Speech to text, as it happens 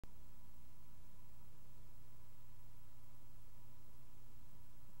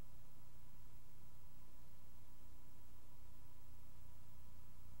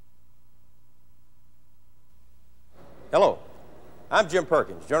I'm Jim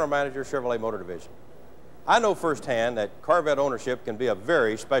Perkins, General Manager, Chevrolet Motor Division. I know firsthand that Corvette ownership can be a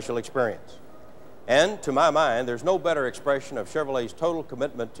very special experience. And to my mind, there's no better expression of Chevrolet's total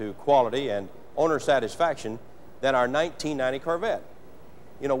commitment to quality and owner satisfaction than our 1990 Corvette.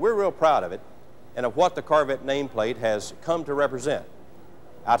 You know, we're real proud of it and of what the Corvette nameplate has come to represent.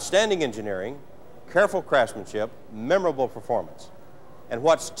 Outstanding engineering, careful craftsmanship, memorable performance, and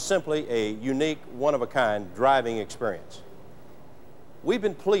what's simply a unique, one-of-a-kind driving experience. We've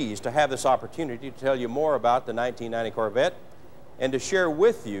been pleased to have this opportunity to tell you more about the 1990 Corvette and to share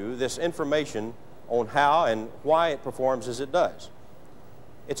with you this information on how and why it performs as it does.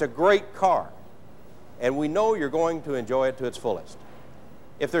 It's a great car, and we know you're going to enjoy it to its fullest.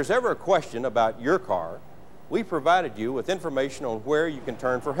 If there's ever a question about your car, we provided you with information on where you can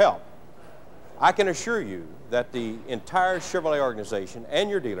turn for help. I can assure you that the entire Chevrolet organization and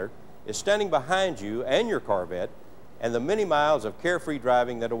your dealer is standing behind you and your Corvette and the many miles of carefree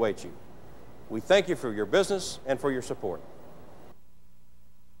driving that awaits you. We thank you for your business and for your support.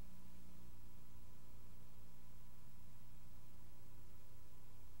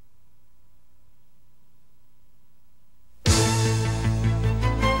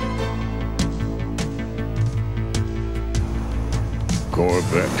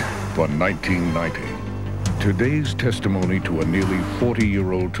 Corvette for 1990. Today's testimony to a nearly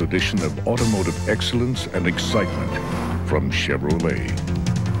 40-year-old tradition of automotive excellence and excitement from Chevrolet.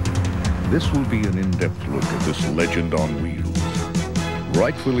 This will be an in-depth look at this legend on wheels,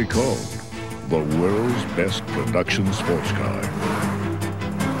 rightfully called the world's best production sports car.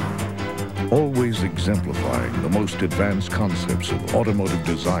 Always exemplifying the most advanced concepts of automotive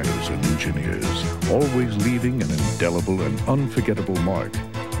designers and engineers, always leaving an indelible and unforgettable mark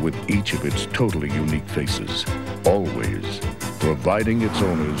with each of its totally unique faces, always providing its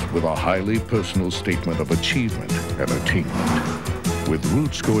owners with a highly personal statement of achievement and attainment. With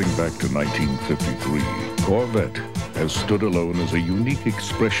roots going back to 1953, Corvette has stood alone as a unique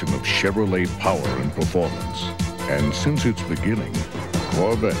expression of Chevrolet power and performance. And since its beginning,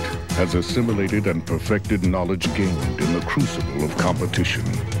 Corvette has assimilated and perfected knowledge gained in the crucible of competition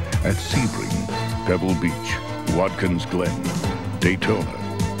at Sebring, Pebble Beach, Watkins Glen, Daytona,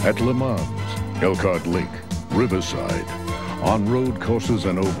 at Le Mans, Elkhart Lake, Riverside, on road courses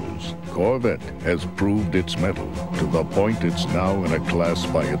and ovals. Corvette has proved its mettle to the point it's now in a class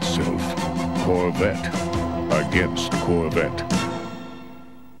by itself. Corvette against Corvette.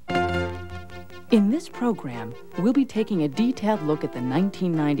 In this program, we'll be taking a detailed look at the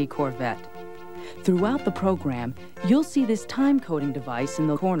 1990 Corvette. Throughout the program, you'll see this time-coding device in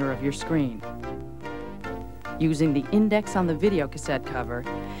the corner of your screen. Using the index on the video cassette cover,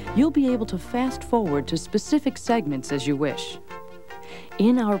 you'll be able to fast-forward to specific segments as you wish.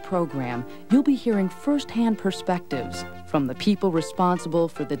 In our program, you'll be hearing first-hand perspectives from the people responsible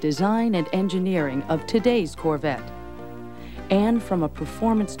for the design and engineering of today's Corvette, and from a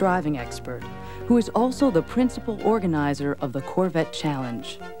performance driving expert who is also the principal organizer of the Corvette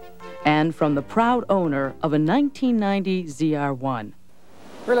Challenge, and from the proud owner of a 1990 ZR-1.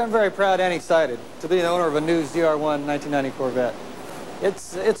 Really, I'm very proud and excited to be the owner of a new ZR-1 1990 Corvette.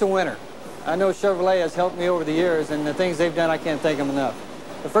 It's a winner. I know Chevrolet has helped me over the years, and the things they've done, I can't thank them enough.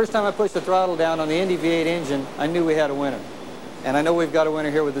 The first time I pushed the throttle down on the Indy V8 engine, I knew we had a winner. And I know we've got a winner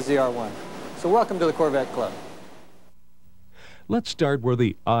here with the ZR-1. So welcome to the Corvette Club. Let's start where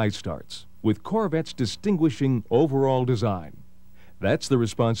the I starts, with Corvette's distinguishing overall design. That's the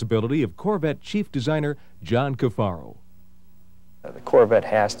responsibility of Corvette Chief Designer John Cafaro. The Corvette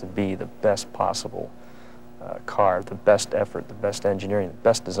has to be the best possible car, the best effort, the best engineering, the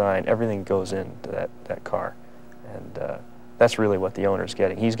best design. Everything goes into that car. And that's really what the owner's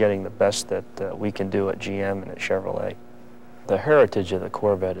getting. He's getting the best that we can do at GM and at Chevrolet. The heritage of the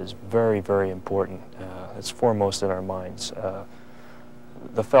Corvette is very, very important. It's foremost in our minds.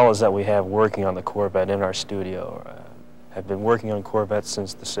 The fellows that we have working on the Corvette in our studio have been working on Corvettes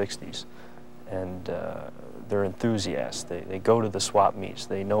since the 60s. And they're enthusiasts. They go to the swap meets.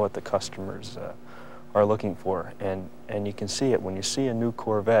 They know what the customers are looking for. And you can see it when you see a new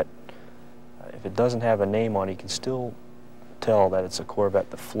Corvette. If it doesn't have a name on it, you can still tell that it's a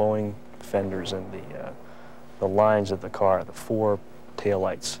Corvette. The flowing fenders and the lines of the car, the four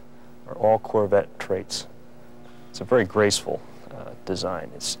taillights, are all Corvette traits. It's a very graceful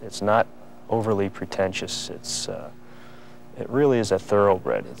design. It's not overly pretentious. It really is a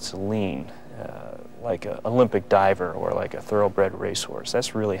thoroughbred. It's lean, like an Olympic diver or like a thoroughbred racehorse.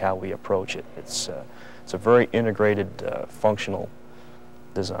 That's really how we approach it. It's a very integrated, functional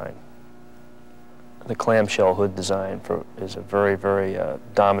design. The clamshell hood design is a very, very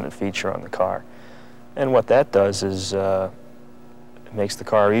dominant feature on the car. And what that does is It makes the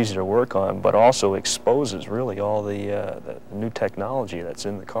car easier to work on, but also exposes really all the new technology that's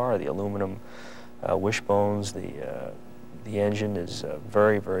in the car. The aluminum wishbones, the engine is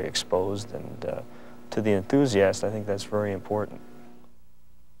very, very exposed, and to the enthusiast, I think that's very important.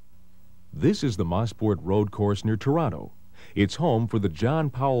 This is the Mosport Road Course near Toronto. It's home for the John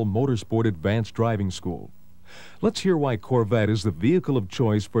Powell Motorsport Advanced Driving School. Let's hear why Corvette is the vehicle of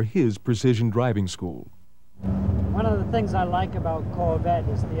choice for his precision driving school. One of the things I like about Corvette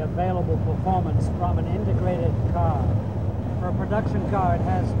is the available performance from an integrated car. For a production car, it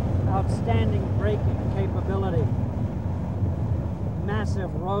has outstanding braking capability,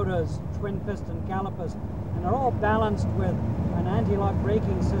 massive rotors, twin-piston calipers, and they're all balanced with an anti-lock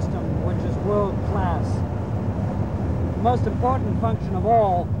braking system which is world-class. The most important function of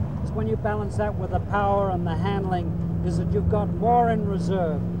all is when you balance that with the power and the handling is that you've got more in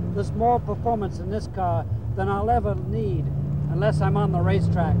reserve. There's more performance in this car than I'll ever need unless I'm on the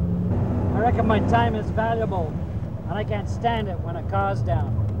racetrack. I reckon my time is valuable, and I can't stand it when a car's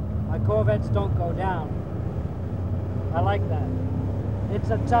down. My Corvettes don't go down. I like that.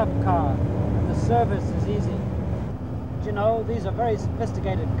 It's a tough car, and the service is easy. But you know, these are very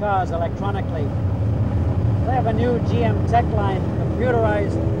sophisticated cars electronically. They have a new GM Tech Line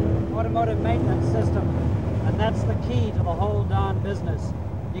computerized automotive maintenance system, and that's the key to the whole darn business.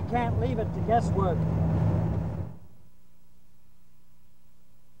 You can't leave it to guesswork.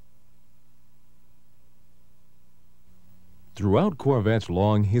 Throughout Corvette's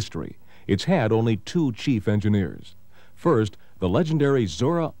long history, it's had only two chief engineers. First, the legendary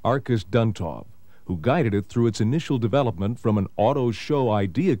Zora Arkus Duntov, who guided it through its initial development from an auto show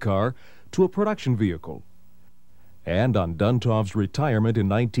idea car to a production vehicle. And on Duntov's retirement in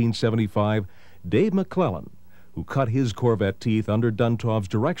 1975, Dave McClellan, who cut his Corvette teeth under Duntov's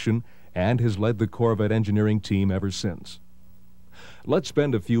direction and has led the Corvette engineering team ever since. Let's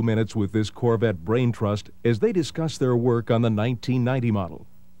spend a few minutes with this Corvette brain trust as they discuss their work on the 1990 model.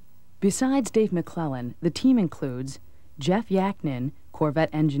 Besides Dave McClellan, the team includes Jeff Yaknin,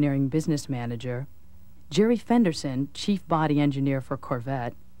 Corvette Engineering Business Manager, Jerry Fenderson, Chief Body Engineer for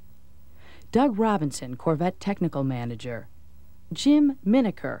Corvette, Doug Robinson, Corvette Technical Manager, Jim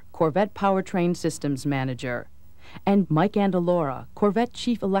Miniker, Corvette Powertrain Systems Manager, and Mike Andalora, Corvette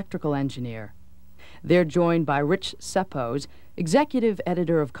Chief Electrical Engineer. They're joined by Rich Seppos, Executive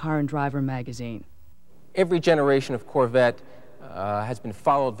Editor of Car and Driver magazine. Every generation of Corvette has been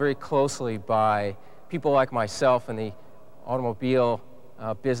followed very closely by people like myself in the automobile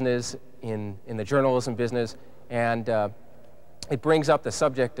business, in the journalism business, and it brings up the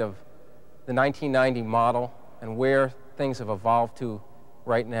subject of the 1990 model and where things have evolved to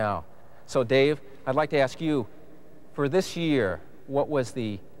right now. So Dave, I'd like to ask you, for this year, what was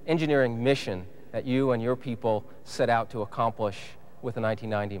the engineering mission that you and your people set out to accomplish with the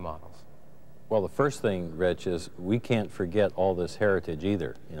 1990 models? Well, the first thing, Rich, is we can't forget all this heritage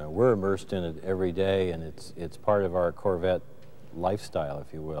either. You know, we're immersed in it every day, and it's part of our Corvette lifestyle,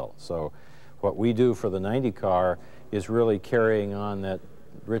 if you will. So what we do for the 90 car is really carrying on that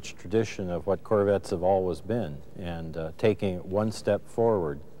rich tradition of what Corvettes have always been and taking it one step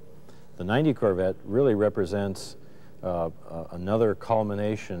forward. The 90 Corvette really represents another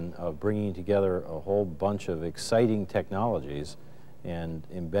culmination of bringing together a whole bunch of exciting technologies and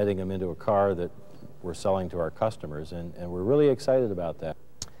embedding them into a car that we're selling to our customers, and we're really excited about that.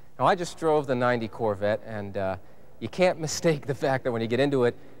 Now, I just drove the 90 Corvette, and you can't mistake the fact that when you get into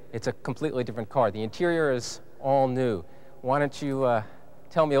it, it's a completely different car. The interior is all new. Why don't you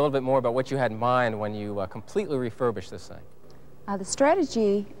tell me a little bit more about what you had in mind when you completely refurbished this thing? The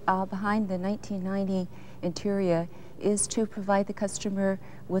strategy behind the 1990 interior is to provide the customer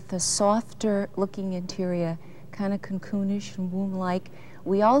with a softer looking interior, kind of cocoonish and womb-like.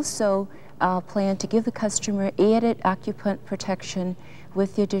 We also plan to give the customer added occupant protection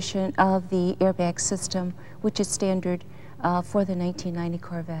with the addition of the airbag system, which is standard for the 1990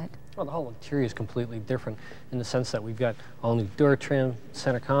 Corvette. Well, the whole interior is completely different in the sense that we've got all new door trim,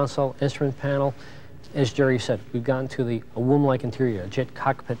 center console, instrument panel. As Jerry said, we've gone to a womb-like interior, a jet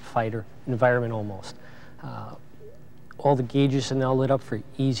cockpit fighter environment almost. All the gauges are now lit up for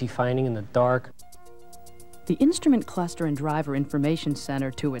easy finding in the dark. The Instrument Cluster and Driver Information Center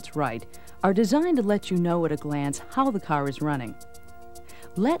to its right are designed to let you know at a glance how the car is running.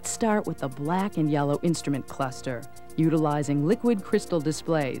 Let's start with the black and yellow instrument cluster, utilizing liquid crystal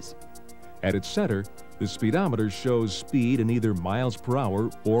displays. At its center, the speedometer shows speed in either miles per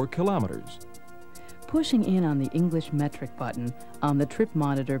hour or kilometers. Pushing in on the English metric button on the trip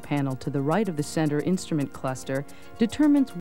monitor panel to the right of the center instrument cluster determines